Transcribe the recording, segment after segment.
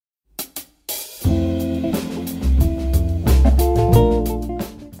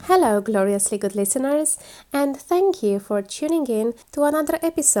Hello, gloriously good listeners, and thank you for tuning in to another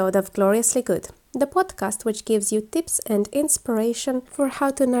episode of Gloriously Good, the podcast which gives you tips and inspiration for how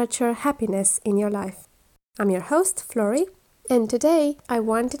to nurture happiness in your life. I'm your host, Flory, and today I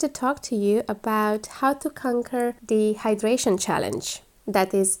wanted to talk to you about how to conquer the hydration challenge,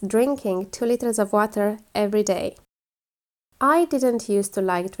 that is, drinking 2 liters of water every day. I didn't used to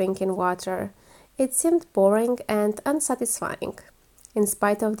like drinking water. It seemed boring and unsatisfying. In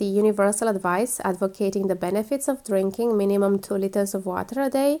spite of the universal advice advocating the benefits of drinking minimum 2 liters of water a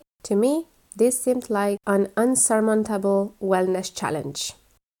day, to me, this seemed like an unsurmountable wellness challenge.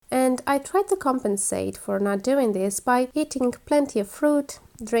 And I tried to compensate for not doing this by eating plenty of fruit,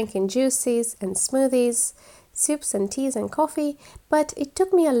 drinking juices and smoothies, soups and teas and coffee, but it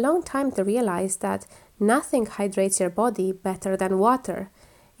took me a long time to realize that nothing hydrates your body better than water.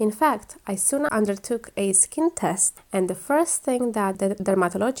 In fact, I soon undertook a skin test, and the first thing that the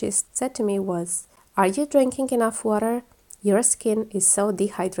dermatologist said to me was, "Are you drinking enough water? Your skin is so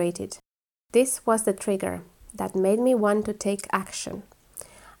dehydrated." This was the trigger that made me want to take action.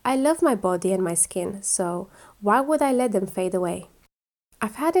 I love my body and my skin, so why would I let them fade away?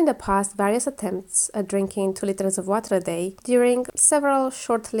 I've had in the past various attempts at drinking 2 liters of water a day during several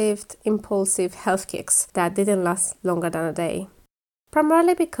short-lived, impulsive health kicks that didn't last longer than a day.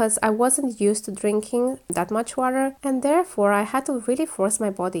 Primarily because I wasn't used to drinking that much water, and therefore I had to really force my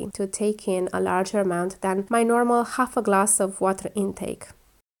body to take in a larger amount than my normal half a glass of water intake.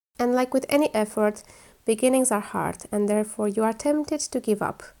 And like with any effort, beginnings are hard, and therefore you are tempted to give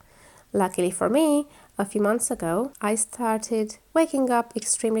up. Luckily for me, a few months ago, I started waking up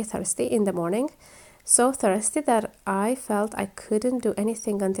extremely thirsty in the morning, so thirsty that I felt I couldn't do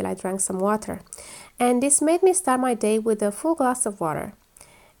anything until I drank some water. And this made me start my day with a full glass of water.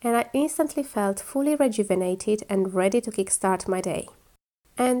 And I instantly felt fully rejuvenated and ready to kickstart my day.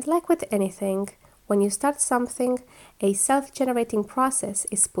 And like with anything, when you start something, a self-generating process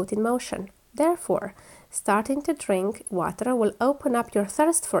is put in motion. Therefore, starting to drink water will open up your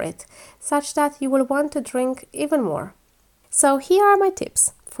thirst for it, such that you will want to drink even more. So here are my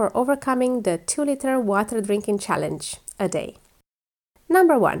tips for overcoming the 2-liter water drinking challenge a day.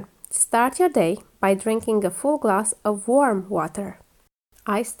 Number 1. Start your day by drinking a full glass of warm water.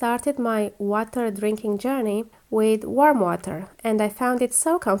 I started my water drinking journey with warm water, and I found it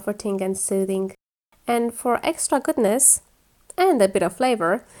so comforting and soothing. And for extra goodness and a bit of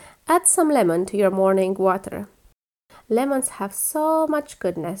flavor, add some lemon to your morning water. Lemons have so much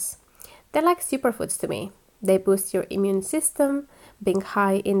goodness. They're like superfoods to me. They boost your immune system, being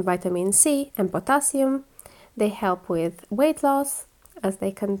high in vitamin C and potassium. They help with weight loss, as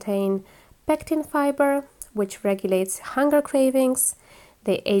they contain pectin fiber, which regulates hunger cravings.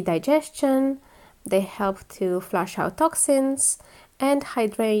 They aid digestion. They help to flush out toxins and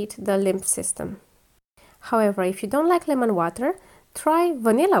hydrate the lymph system. However, if you don't like lemon water, try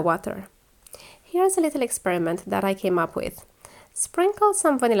vanilla water. Here's a little experiment that I came up with. Sprinkle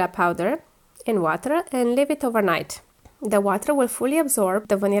some vanilla powder in water and leave it overnight. The water will fully absorb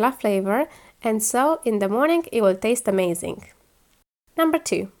the vanilla flavor, and so in the morning it will taste amazing. Number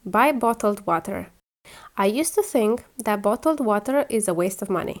 2. Buy bottled water. I used to think that bottled water is a waste of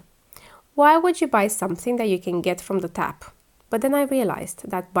money. Why would you buy something that you can get from the tap? But then I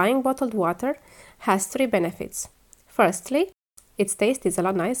realized that buying bottled water has 3 benefits. Firstly, its taste is a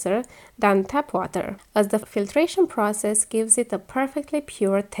lot nicer than tap water, as the filtration process gives it a perfectly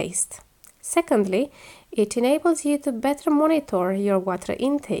pure taste. Secondly, it enables you to better monitor your water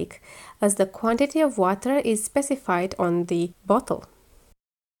intake, as the quantity of water is specified on the bottle.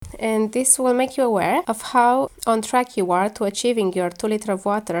 And this will make you aware of how on track you are to achieving your 2 liters of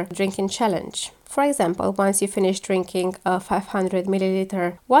water drinking challenge. For example, once you finish drinking a 500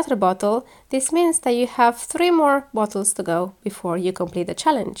 milliliter water bottle, this means that you have 3 more bottles to go before you complete the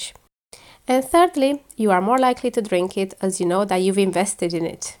challenge. And thirdly, you are more likely to drink it as you know that you've invested in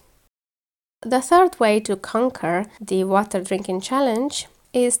it. The third way to conquer the water drinking challenge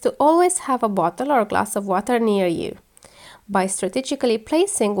is to always have a bottle or a glass of water near you. By strategically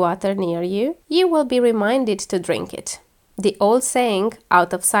placing water near you, you will be reminded to drink it. The old saying,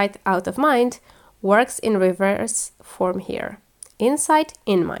 out of sight, out of mind, works in reverse form here. In sight,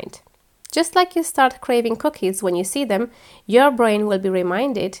 in mind. Just like you start craving cookies when you see them, your brain will be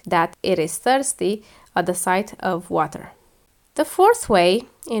reminded that it is thirsty at the sight of water. The fourth way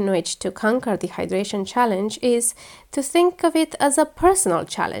in which to conquer the hydration challenge is to think of it as a personal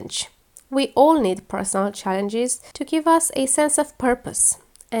challenge. We all need personal challenges to give us a sense of purpose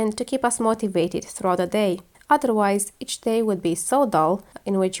and to keep us motivated throughout the day. Otherwise, each day would be so dull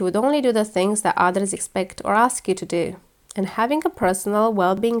in which you would only do the things that others expect or ask you to do. And having a personal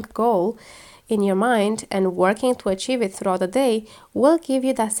well-being goal in your mind and working to achieve it throughout the day will give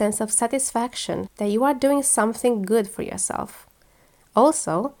you that sense of satisfaction that you are doing something good for yourself.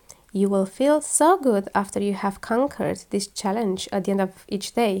 Also, you will feel so good after you have conquered this challenge at the end of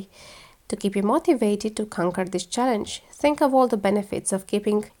each day. To keep you motivated to conquer this challenge, think of all the benefits of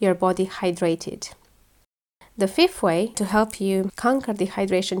keeping your body hydrated. The fifth way to help you conquer the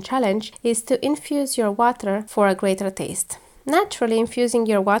hydration challenge is to infuse your water for a greater taste. Naturally, infusing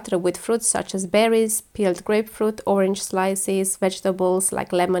your water with fruits such as berries, peeled grapefruit, orange slices, vegetables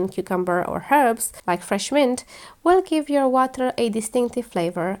like lemon, cucumber, or herbs like fresh mint will give your water a distinctive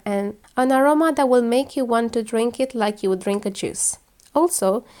flavor and an aroma that will make you want to drink it like you would drink a juice.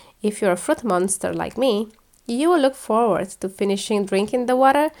 Also, if you're a fruit monster like me, you will look forward to finishing drinking the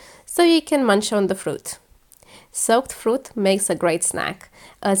water so you can munch on the fruit. Soaked fruit makes a great snack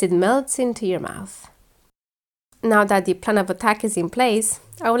as it melts into your mouth. Now that the plan of attack is in place,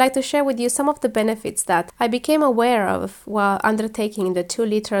 I would like to share with you some of the benefits that I became aware of while undertaking the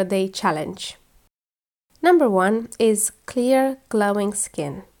 2-liter a day challenge. Number 1 is clear, glowing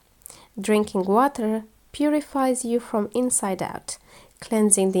skin. Drinking water purifies you from inside out,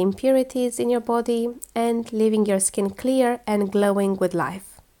 cleansing the impurities in your body and leaving your skin clear and glowing with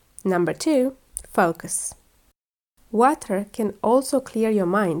life. Number 2, focus. Water can also clear your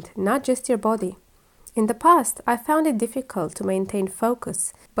mind, not just your body. In the past, I found it difficult to maintain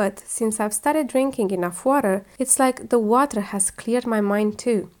focus, but since I've started drinking enough water, it's like the water has cleared my mind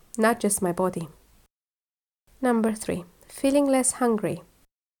too, not just my body. Number 3, feeling less hungry.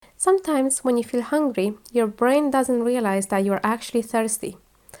 Sometimes when you feel hungry, your brain doesn't realize that you're actually thirsty.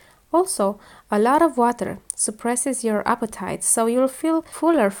 Also, a lot of water suppresses your appetite, so you'll feel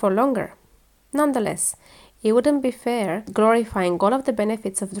fuller for longer. Nonetheless, it wouldn't be fair glorifying all of the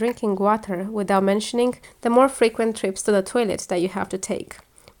benefits of drinking water without mentioning the more frequent trips to the toilet that you have to take.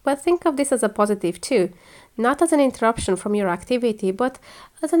 But think of this as a positive too, not as an interruption from your activity, but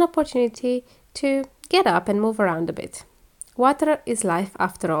as an opportunity to get up and move around a bit. Water is life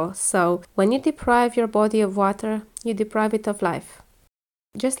after all, so when you deprive your body of water, you deprive it of life.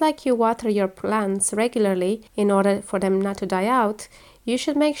 Just like you water your plants regularly in order for them not to die out, you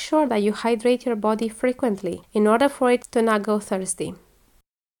should make sure that you hydrate your body frequently in order for it to not go thirsty.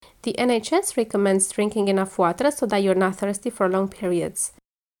 The NHS recommends drinking enough water so that you're not thirsty for long periods.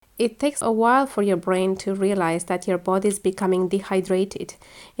 It takes a while for your brain to realize that your body is becoming dehydrated.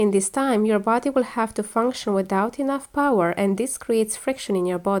 In this time, your body will have to function without enough power, and this creates friction in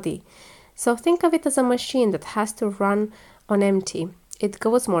your body. So think of it as a machine that has to run on empty. It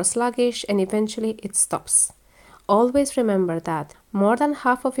goes more sluggish and eventually it stops. Always remember that more than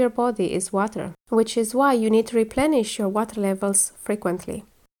half of your body is water, which is why you need to replenish your water levels frequently.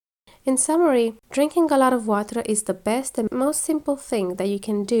 In summary, drinking a lot of water is the best and most simple thing that you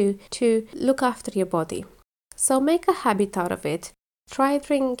can do to look after your body. So make a habit out of it. Try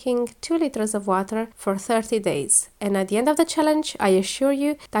drinking 2 liters of water for 30 days, and at the end of the challenge, I assure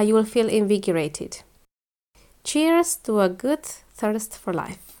you that you will feel invigorated. Cheers to a good thirst for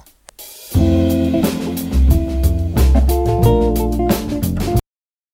life.